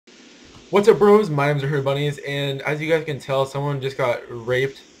What's up, bros? My name's AHerdOfBunnies, and as you guys can tell, someone just got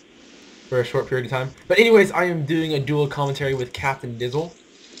raped for a short period of time. But anyways, I am doing a dual commentary with Cpt Dizzle.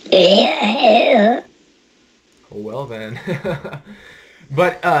 Well then.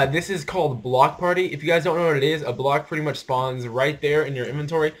 But this is called Block Party. If you guys don't know what it is, a block pretty much spawns right there in your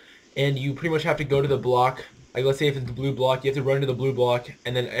inventory, and you pretty much have to go to the block. Like, let's say if it's the blue block, you have to run to the blue block,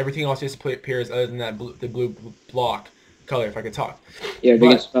 and then everything else just appears other than that the blue block color, if I could talk. Yeah, if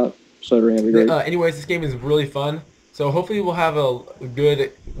you can stop stuttering, that'd be great. Anyways, this game is really fun, so hopefully we'll have a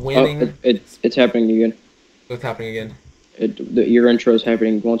good winning. Oh, it's happening again. What's happening again? Your intro is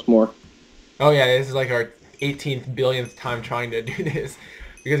happening once more. Oh yeah, this is like our 18th billionth time trying to do this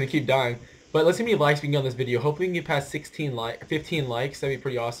because we keep dying. But let's see how many likes we can get on this video. Hopefully we can get past 15 likes. That'd be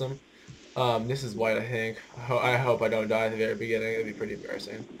pretty awesome. This is white, I think. I hope I don't die at the very beginning. It'd be pretty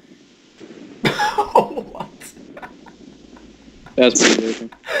embarrassing. What? That's pretty embarrassing.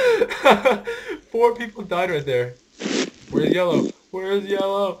 4 people died right there. Where's yellow? Where's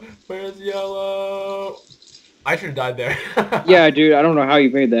yellow? Where's yellow? I should have died there. Yeah, dude, I don't know how you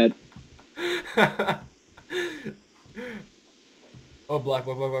made that. Oh, black,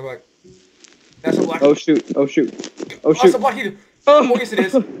 black, black, black, black. That's a black. Oh shoot! Oh shoot! Oh shoot! That's a black. Oh, yes it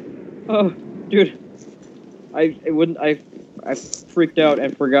is. Oh, dude, I freaked out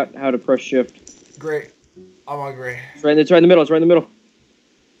and forgot how to press shift. Great. I'm on gray. It's right in the middle. It's right in the middle.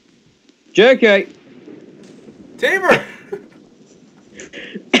 JK. Tamer.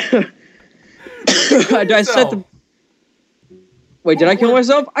 I set the. Wait, did I kill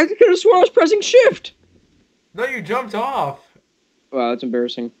myself? I could have sworn I was pressing shift. No, you jumped off. Wow, that's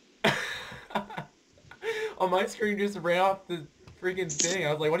embarrassing. On my screen, you just ran off the freaking thing.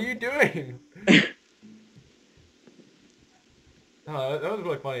 I was like, "What are you doing?" Oh, that was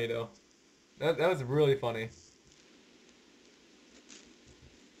really funny, though. That was really funny.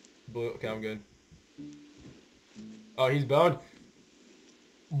 Blue. Okay, I'm good. Oh, he's boned.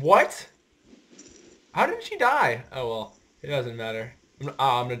 What? How did she die? Oh well, it doesn't matter.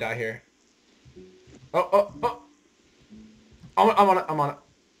 I'm gonna die here. Oh. I'm on it. I'm on it.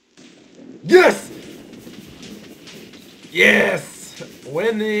 Yes! Yes!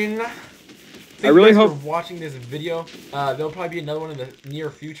 Winning! I really hope for watching this video. There'll probably be another one in the near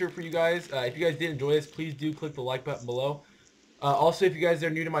future for you guys. If you guys did enjoy this, please do click the like button below. Also, if you guys are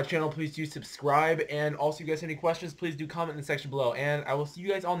new to my channel, please do subscribe. And also, if you guys have any questions, please do comment in the section below. And I will see you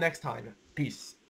guys all next time. Peace.